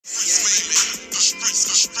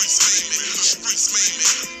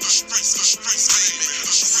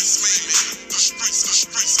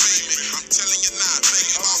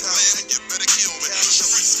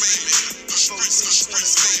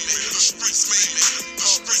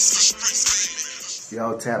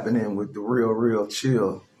Y'all tapping in with the real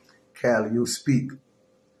chill. Calliope speak.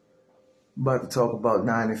 About to talk about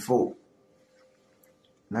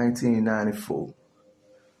 1994,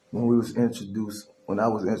 when I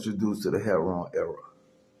was introduced to the heroin era,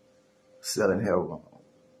 selling heroin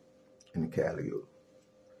in the Calliope.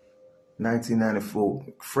 1994,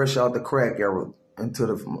 fresh out the crack era into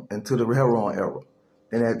the heroin era.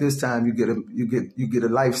 And at this time, you get a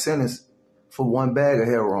life sentence for one bag of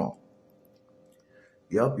heroin.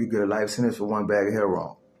 Yup, you get a life sentence for one bag of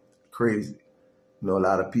heroin. Crazy. You know, a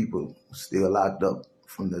lot of people still locked up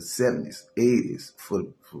from the 70s, 80s for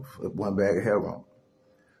one bag of heroin.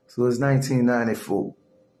 So it's 1994.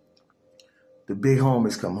 The big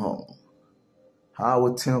homies come home.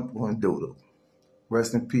 Howard, Temple, and Dodo.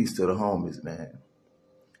 Rest in peace to the homies, man.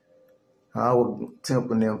 Howard,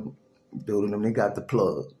 Temple, and them, Dodo, them, they got the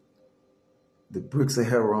plug. The bricks of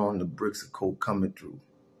heroin, the bricks of coke coming through.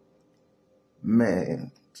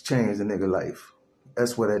 Man, it's changed the nigga life.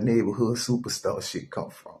 That's where that neighborhood superstar shit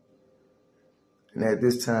come from. And at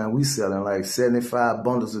this time, we selling like 75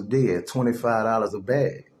 bundles a day at $25 a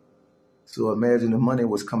bag. So imagine the money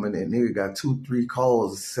was coming in. Nigga got 2-3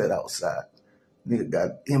 cars set outside. Nigga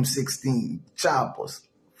got M16 choppers,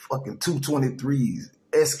 fucking 223s,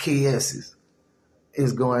 SKSs.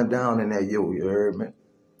 It's going down in that yo, you heard me?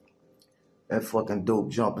 That fucking dope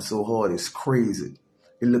jumping so hard, it's crazy.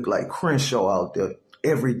 It looked like Crenshaw out there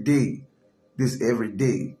every day. Every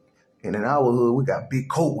day. And in our hood, we got big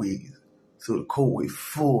coatways. So the coatway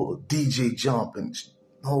full, DJ jumping,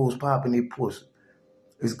 hoes popping their pussy.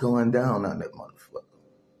 It's going down on that motherfucker.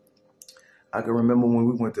 I can remember when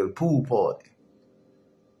we went to the pool party.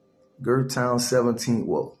 Gert Town 17,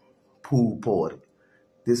 pool party.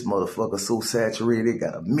 This motherfucker so saturated,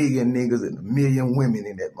 got 1 million niggas and 1 million women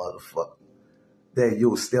in that motherfucker. That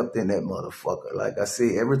yo stepped in that motherfucker. Like I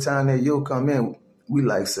say, every time that yo come in, we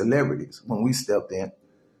like celebrities. When we stepped in,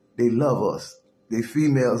 they love us. They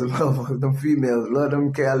females love us. Them females love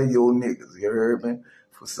them Calliope niggas. You heard me?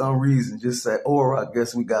 For some reason, just say, I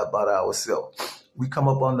guess we got about ourselves. We come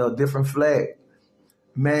up under a different flag.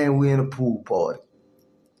 Man, we in a pool party.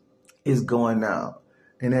 It's going down.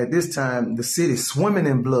 And at this time, the city's swimming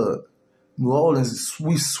in blood. New Orleans,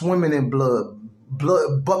 we swimming in blood.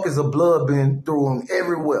 Buckets of blood being thrown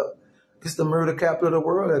everywhere. It's the murder capital of the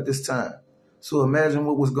world at this time. So imagine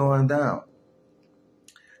what was going down.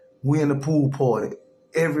 We in the pool party.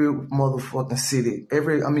 Every motherfucking city,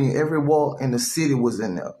 every walk in the city was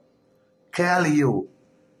in there. Calliope,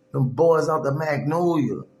 them boys out the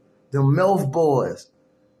Magnolia, them Melf boys,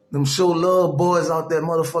 them Show Love boys out there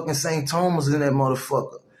motherfucking St. Thomas in that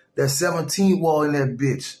motherfucker. That 17th wall in that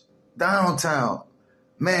bitch. Downtown.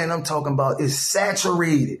 Man, I'm talking about it's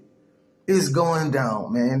saturated. It's going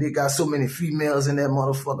down, man. They got so many females in that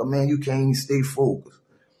motherfucker, man, you can't even stay focused.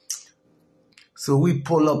 So we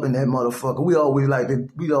pull up in that motherfucker. We always like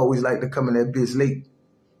to come in that bitch late.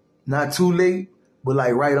 Not too late, but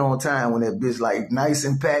like right on time when that bitch like nice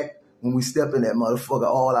and packed. When we step in that motherfucker,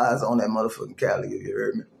 all eyes on that motherfucking Cali, you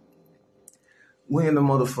heard me? We in the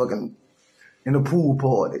pool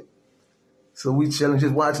party. So we chilling,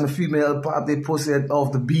 just watching the female pop their pussy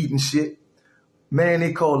off the beat and shit. Man,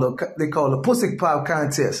 they call a pussy pop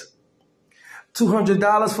contest.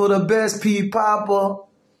 $200 for the best pee popper.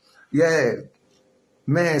 Yeah.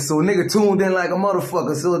 Man, so nigga tuned in like a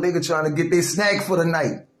motherfucker. So nigga trying to get their snack for the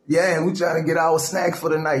night. Yeah, we trying to get our snack for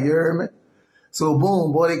the night, you heard me? So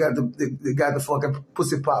boom, boy, they got the fucking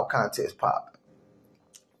pussy pop contest pop.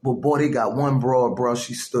 But boy, they got one broad, bro,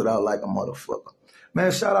 she stood out like a motherfucker.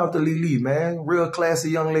 Man, shout out to Lily, man. Real classy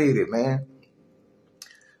young lady, man.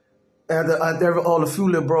 After all the few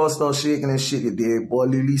little bros start shaking and shit it did, boy,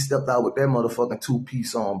 Lily stepped out with that motherfucking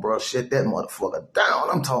 2-piece on, bro. Shut that motherfucker down.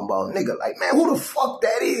 I'm talking about nigga like, man, who the fuck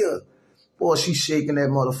that is? Boy, she shaking that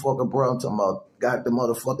motherfucker, bro. I'm talking about got the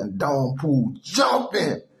motherfucking dome pool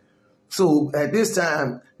jumping. So at this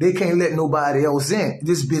time, they can't let nobody else in.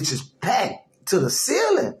 This bitch is packed to the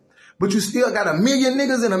ceiling. But you still got 1 million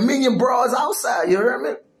niggas and 1 million bras outside, you heard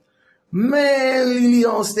me? Man, Lily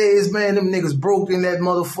on stage, man, them niggas broke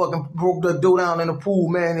the door down in the pool,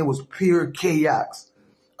 man. It was pure chaos.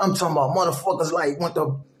 I'm talking about motherfuckers like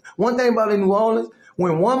one thing about in New Orleans,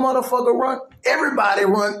 when one motherfucker run, everybody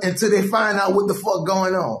run until they find out what the fuck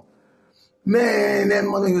going on. Man, that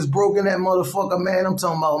niggas broke in that motherfucker, man. I'm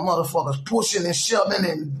talking about motherfuckers pushing and shoving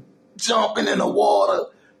and jumping in the water.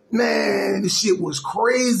 Man, this shit was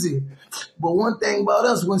crazy. But one thing about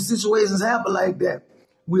us, when situations happen like that,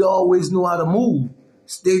 we always know how to move.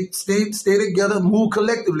 Stay together, move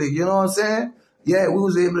collectively, you know what I'm saying? Yeah, we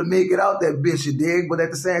was able to make it out that bitch, you dig? But at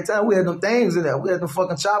the same time, we had them things in there. We had them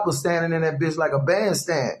fucking choppers standing in that bitch like a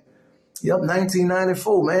bandstand. Yep,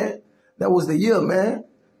 1994, man. That was the year, man.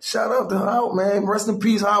 Shout out to Howard, man. Rest in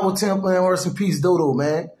peace, Howard Temple, and rest in peace, Dodo,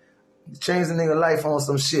 man. Changed the nigga life on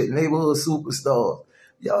some shit. Neighborhood superstar.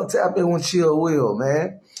 Y'all tap in with Chill Will,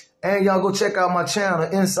 man. And y'all go check out my channel,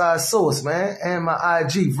 Inside Source, man. And my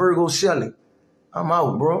IG, Virgo Shelley. I'm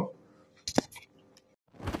out, bro.